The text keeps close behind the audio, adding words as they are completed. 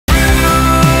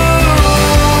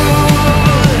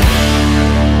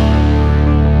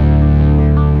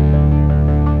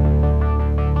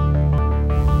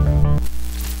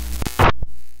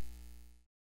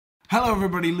Hello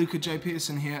everybody, Luca J.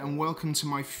 Peterson here, and welcome to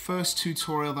my first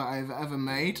tutorial that I've ever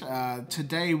made.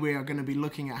 Today we are going to be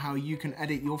looking at how you can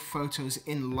edit your photos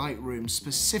in Lightroom.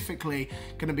 Specifically,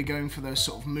 going to be going for those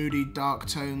sort of moody dark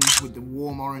tones with the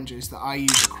warm oranges that I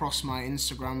use across my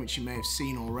Instagram, which you may have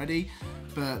seen already.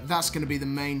 But that's going to be the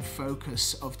main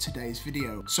focus of today's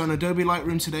video. So in Adobe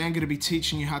Lightroom today, I'm going to be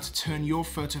teaching you how to turn your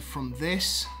photo from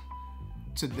this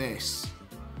to this.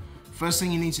 First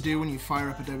thing you need to do when you fire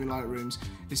up Adobe Lightrooms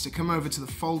is to come over to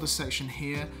the folder section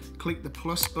here, click the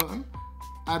plus button,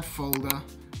 add folder,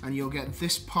 and you'll get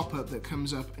this pop-up that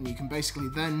comes up, and you can basically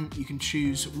you can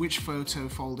choose which photo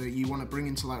folder you want to bring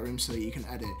into Lightroom so that you can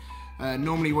edit.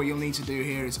 Normally what you'll need to do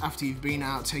here is after you've been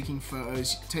out taking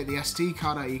photos, take the SD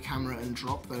card out of your camera and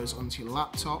drop those onto your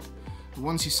laptop.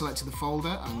 Once you've selected the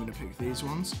folder, I'm going to pick these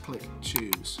ones, click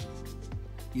choose.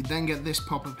 You'd then get this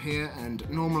pop-up here, and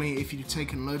normally if you'd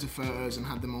taken loads of photos and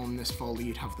had them all in this folder,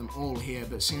 you'd have them all here,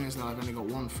 but seeing as though I've only got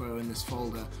one photo in this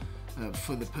folder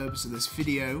for the purpose of this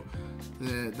video,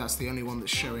 that's the only one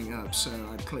that's showing up, so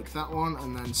I'd click that one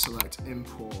and then select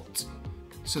import.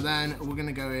 So then we're going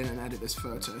to go in and edit this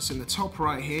photo. So in the top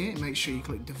right here, make sure you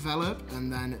click develop,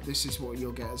 and then this is what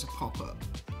you'll get as a pop-up.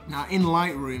 Now in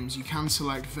Lightrooms, you can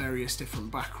select various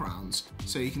different backgrounds.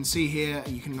 So you can see here,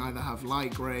 you can either have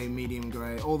light grey, medium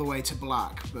grey, all the way to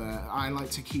black, but I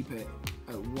like to keep it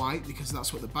white because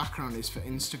that's what the background is for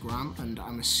Instagram, and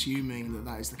I'm assuming that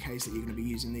that is the case, that you're going to be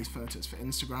using these photos for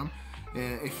Instagram.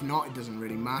 If not, it doesn't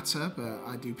really matter, but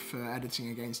I do prefer editing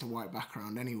against a white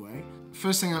background anyway.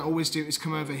 First thing I always do is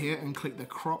come over here and click the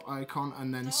crop icon,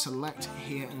 and then select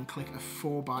here and click a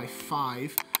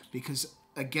 4:5, because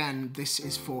again, this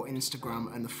is for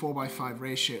Instagram, and the 4:5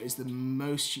 ratio is the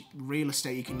most real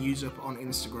estate you can use up on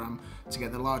Instagram to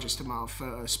get the largest amount of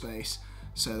photo space.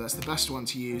 So that's the best one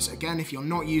to use. Again, if you're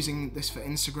not using this for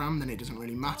Instagram, then it doesn't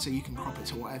really matter. You can crop it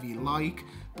to whatever you like,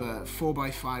 but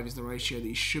 4:5 is the ratio that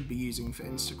you should be using for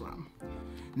Instagram.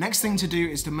 Next thing to do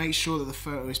is to make sure that the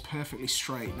photo is perfectly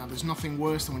straight. Now there's nothing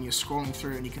worse than when you're scrolling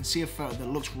through and you can see a photo that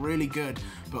looks really good,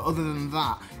 but other than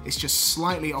that, it's just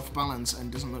slightly off balance and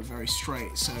doesn't look very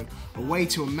straight. So a way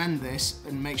to amend this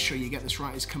and make sure you get this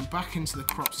right is come back into the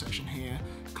crop section here,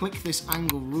 click this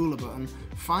angle ruler button,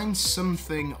 find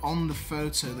something on the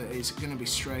photo that is going to be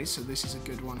straight. So this is a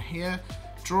good one here,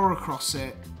 draw across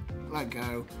it, let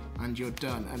go, and you're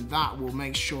done. And that will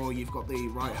make sure you've got the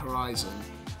right horizon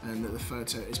and that the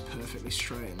photo is perfectly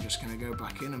straight. I'm just going to go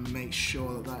back in and make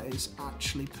sure that that is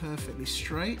actually perfectly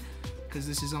straight, because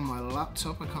this is on my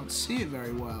laptop, I can't see it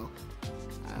very well.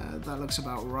 That looks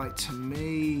about right to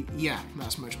me. Yeah,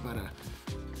 that's much better.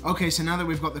 Okay, so now that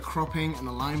we've got the cropping and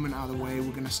alignment out of the way,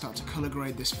 we're going to start to color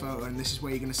grade this photo, and this is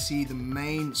where you're going to see the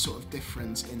main sort of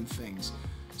difference in things.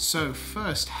 So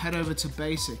first, head over to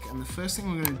basic, and the first thing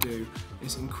we're going to do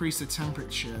is increase the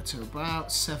temperature to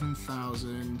about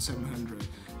 7,700,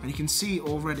 and you can see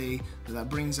already that that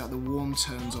brings out the warm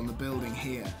tones on the building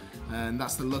here, and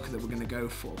that's the look that we're going to go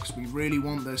for, because we really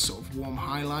want those sort of warm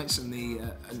highlights, and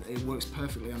it works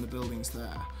perfectly on the buildings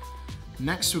there.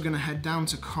 Next, we're going to head down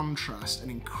to contrast and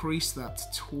increase that to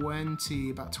 20,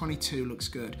 about 22 looks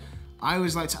good. I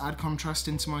always like to add contrast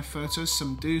into my photos,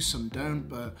 some do, some don't,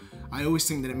 but I always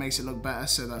think that it makes it look better,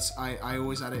 so I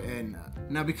always add it in.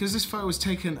 Now because this photo was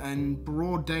taken in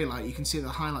broad daylight, you can see the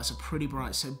highlights are pretty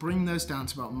bright, so bring those down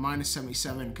to about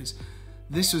 -77, because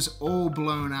this was all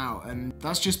blown out, and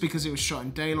that's just because it was shot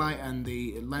in daylight and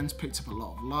the lens picked up a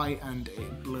lot of light and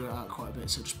it blew it out quite a bit.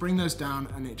 So just bring those down,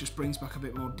 and it just brings back a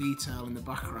bit more detail in the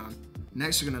background.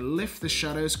 Next, we're going to lift the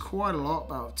shadows quite a lot,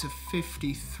 about to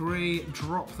 53,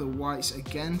 drop the whites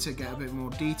again to get a bit more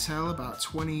detail, about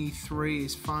 23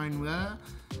 is fine there.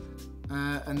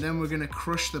 And then we're going to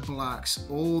crush the blacks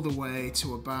all the way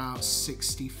to about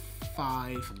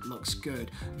 65, looks good.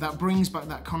 That brings back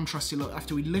that contrasty look.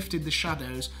 After we lifted the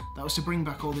shadows, that was to bring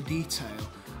back all the detail.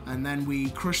 And then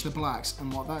we crush the blacks,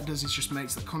 and what that does is just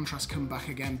makes the contrast come back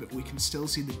again, but we can still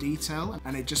see the detail,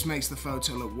 and it just makes the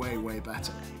photo look way, way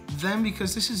better. Then,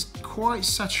 because this is quite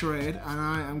saturated, and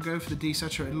I am going for the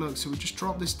desaturated look, so we just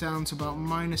drop this down to about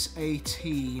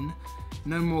 -18,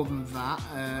 no more than that,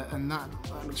 and that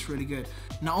looks really good.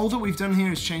 Now all that we've done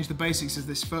here is change the basics of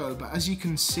this photo, but as you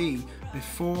can see,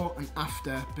 before and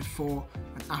after, before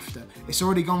and after, it's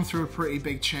already gone through a pretty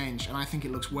big change, and I think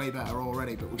it looks way better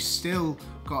already, but we've still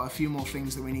got a few more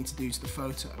things that we need to do to the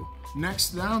photo.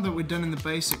 Next, now that we're done in the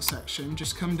basic section,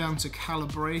 just come down to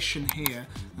calibration here,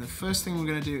 and the first thing we're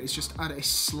going to do is just add a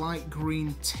slight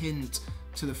green tint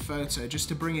to the photo, just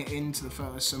to bring it into the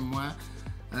photo somewhere.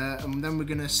 And then we're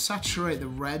going to saturate the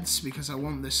reds, because I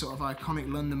want this sort of iconic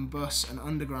London bus and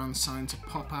underground sign to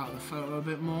pop out of the photo a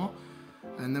bit more.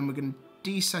 And then we're going to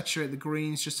desaturate the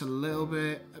greens just a little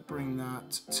bit, bring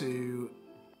that to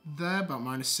there, about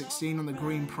 -16 on the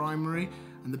green primary.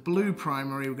 And the blue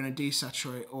primary we're going to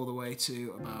desaturate all the way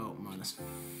to about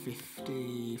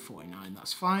 -50, 49,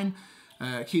 that's fine.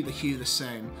 Keep the hue the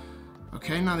same.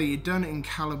 Okay, now that you're done in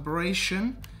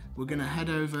calibration, we're going to head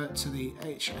over to the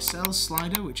HSL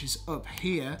slider, which is up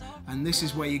here, and this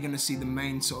is where you're going to see the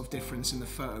main sort of difference in the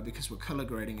photo because we're color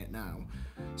grading it now.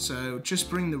 So just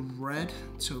bring the red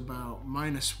to about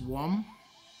 -1.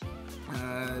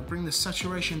 Bring the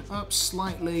saturation up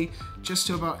slightly, just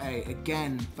to about 8.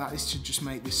 Again, that is to just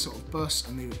make this sort of bus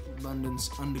and the London's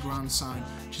Underground sign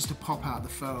just to pop out the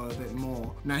photo a bit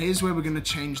more. Now here's where we're going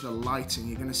to change the lighting.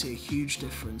 You're going to see a huge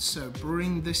difference. So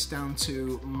bring this down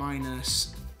to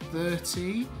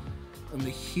 -30 on the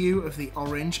hue of the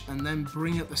orange, and then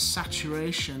bring up the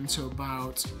saturation to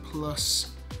about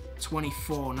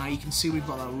 +24. Now you can see we've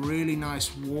got that really nice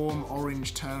warm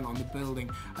orange tone on the building,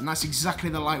 and that's exactly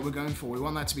the light we're going for. We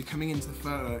want that to be coming into the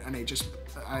photo, and it just,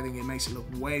 I think it makes it look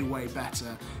way, way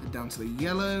better. And down to the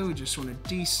yellow, we just want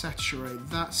to desaturate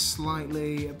that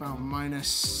slightly, about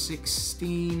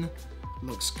 -16.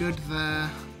 Looks good there.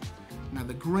 Now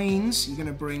the greens, you're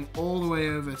going to bring all the way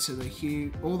over to the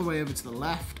hue, all the way over to the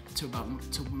left to about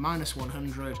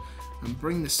 -100, and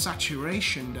bring the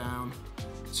saturation down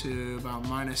to about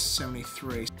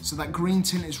 -73. So that green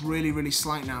tint is really, really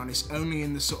slight now, and it's only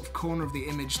in the sort of corner of the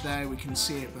image there we can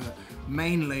see it, but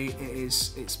mainly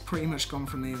it's pretty much gone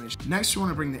from the image. Next we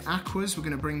want to bring the aquas. We're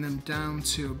going to bring them down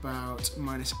to about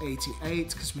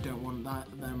 -88 because we don't want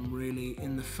them really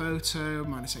in the photo.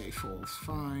 -84 is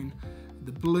fine.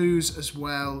 The blues as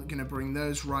well, going to bring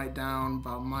those right down,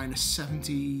 about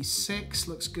 -76,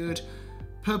 looks good.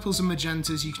 Purples and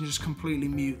magentas, you can just completely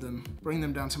mute them. Bring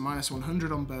them down to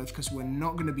 -100 on both because we're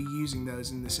not going to be using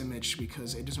those in this image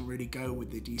because it doesn't really go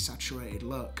with the desaturated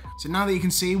look. So now that you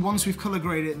can see, once we've color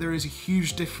graded it, there is a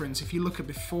huge difference. If you look at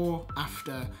before,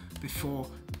 after,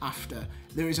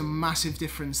 there is a massive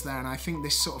difference there, and I think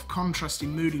this sort of contrasty,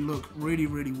 moody look really,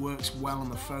 really works well on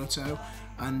the photo,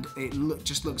 and it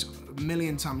just looks a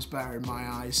million times better in my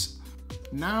eyes.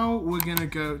 Now we're going to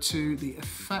go to the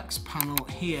effects panel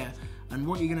here. And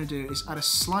what you're going to do is add a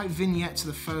slight vignette to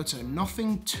the photo,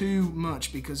 nothing too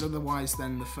much because otherwise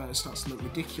then the photo starts to look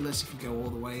ridiculous. If you go all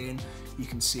the way in, you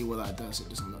can see what that does, it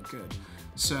doesn't look good.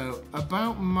 So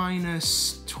about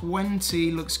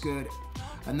 -20 looks good.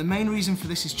 And the main reason for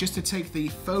this is just to take the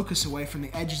focus away from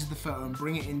the edges of the photo and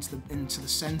bring it into the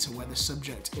center where the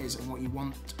subject is and what you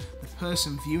want the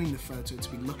person viewing the photo to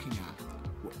be looking at.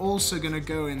 We're also going to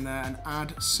go in there and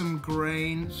add some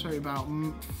grain, sorry, about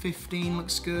 15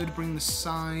 looks good. Bring the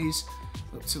size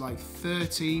up to like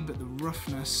 30, but the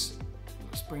roughness,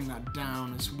 let's bring that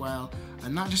down as well.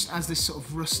 And that just adds this sort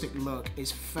of rustic look.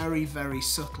 It's very, very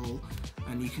subtle,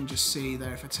 and you can just see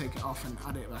there if I take it off and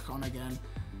add it back on again.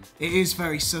 It is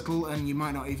very subtle and you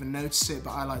might not even notice it,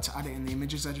 but I like to add it in the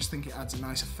images. I just think it adds a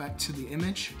nice effect to the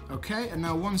image. Okay, and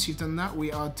now once you've done that,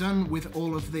 we are done with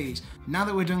all of these. Now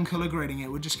that we're done color grading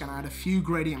it, we're just going to add a few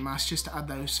gradient masks just to add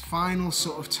those final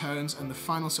sort of tones and the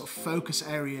final sort of focus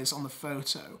areas on the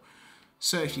photo.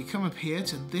 So if you come up here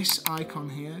to this icon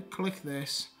here, click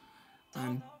this,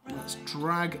 and let's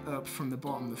drag up from the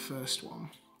bottom the first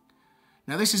one.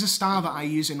 Now this is a style that I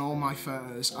use in all my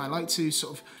photos. I like to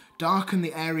sort of darken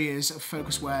the areas of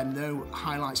focus where no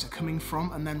highlights are coming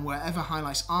from, and then wherever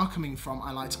highlights are coming from,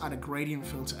 I like to add a gradient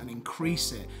filter and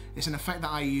increase it. It's an effect that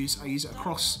I use it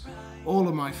across all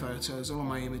of my photos, all of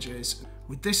my images.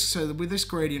 With this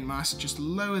gradient mask, just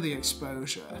lower the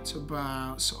exposure to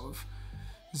about sort of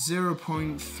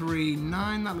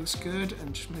 0.39, that looks good,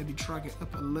 and just maybe drag it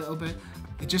up a little bit.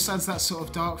 It just adds that sort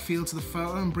of dark feel to the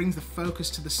photo and brings the focus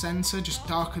to the center, just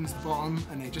darkens the bottom,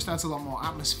 and it just adds a lot more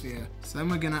atmosphere. So then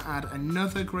we're going to add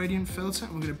another gradient filter,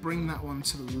 and we're going to bring that one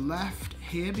to the left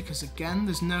here, because again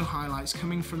there's no highlights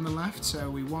coming from the left,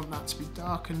 so we want that to be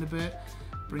darkened a bit.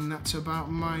 Bring that to about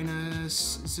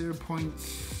minus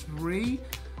 0.3.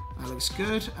 That looks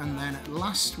good. And then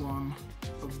last one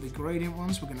of the gradient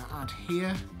ones we're going to add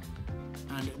here,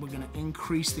 and we're going to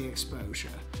increase the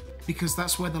exposure, because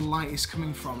that's where the light is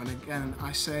coming from. And again,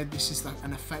 I said this is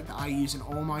an effect that I use in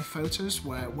all my photos,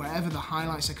 where wherever the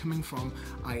highlights are coming from,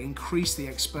 I increase the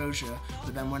exposure,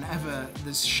 but then whenever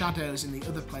there's shadows in the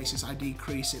other places, I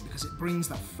decrease it, because it brings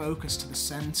that focus to the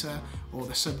center or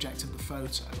the subject of the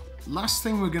photo. Last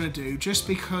thing we're going to do, just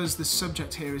because the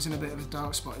subject here is in a bit of a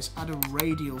dark spot, is add a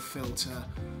radial filter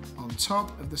on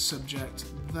top of the subject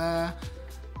there.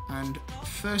 And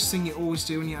first thing you always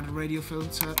do when you add a radial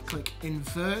filter, click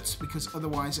invert, because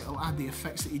otherwise it'll add the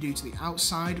effects that you do to the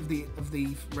outside of the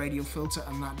radial filter,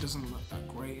 and that doesn't look that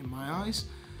great in my eyes.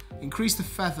 Increase the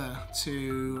feather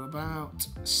to about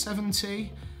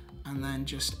 70, and then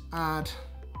just add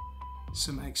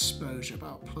some exposure,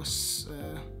 about plus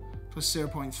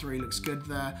 0.3 looks good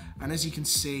there. And as you can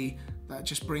see, that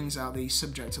just brings out the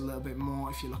subject a little bit more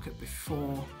if you look at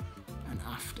before and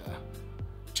after.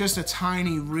 Just a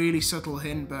tiny, really subtle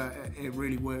hint, but it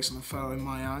really works on the photo in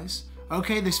my eyes.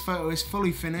 Okay, this photo is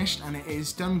fully finished and it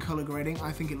is done color grading.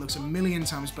 I think it looks a million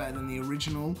times better than the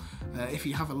original. If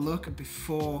you have a look at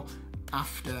before,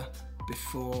 after,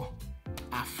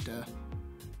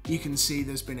 you can see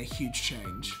there's been a huge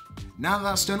change. Now that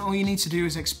that's done, all you need to do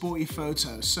is export your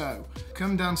photo. So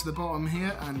come down to the bottom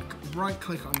here and right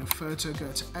click on your photo,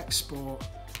 go to export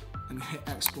and hit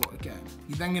export again.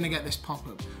 You're then going to get this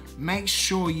pop-up. Make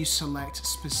sure you select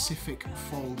specific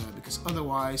folder, because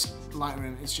otherwise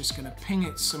Lightroom is just going to ping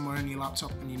it somewhere in your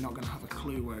laptop and you're not going to have a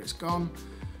clue where it's gone.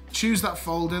 Choose that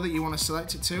folder that you want to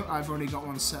select it to. I've already got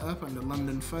one set up under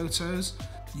London Photos.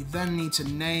 You then need to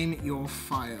name your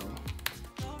file.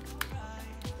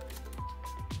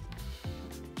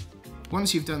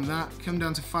 Once you've done that, come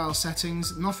down to file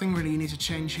settings. Nothing really you need to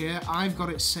change here. I've got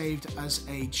it saved as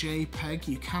a JPEG.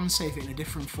 You can save it in a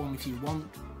different form if you want,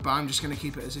 but I'm just going to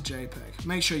keep it as a JPEG.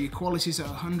 Make sure your quality is at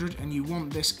 100 and you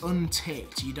want this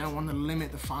unticked. You don't want to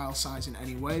limit the file size in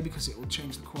any way because it will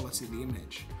change the quality of the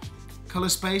image. Color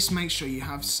space, make sure you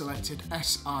have selected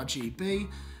sRGB,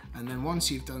 and then once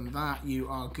you've done that, you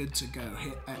are good to go.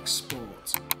 Hit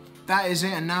export. That is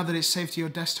it, and now that it's saved to your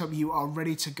desktop, you are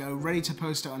ready to go, ready to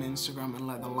post it on Instagram and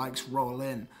let the likes roll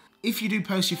in. If you do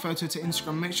post your photo to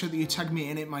Instagram, make sure that you tag me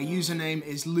in it. My username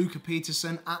is Luca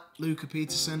Peterson,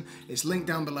 @LucaPeterson. It's linked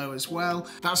down below as well.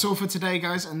 That's all for today,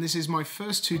 guys, and this is my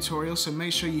first tutorial, so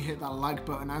make sure you hit that like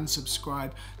button and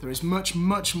subscribe. There is much,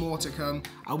 much more to come.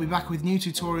 I'll be back with new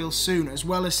tutorials soon, as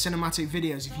well as cinematic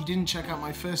videos. If you didn't check out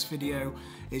my first video,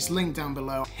 it's linked down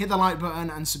below. Hit the like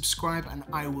button and subscribe, and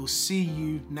I will see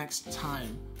you next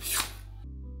time.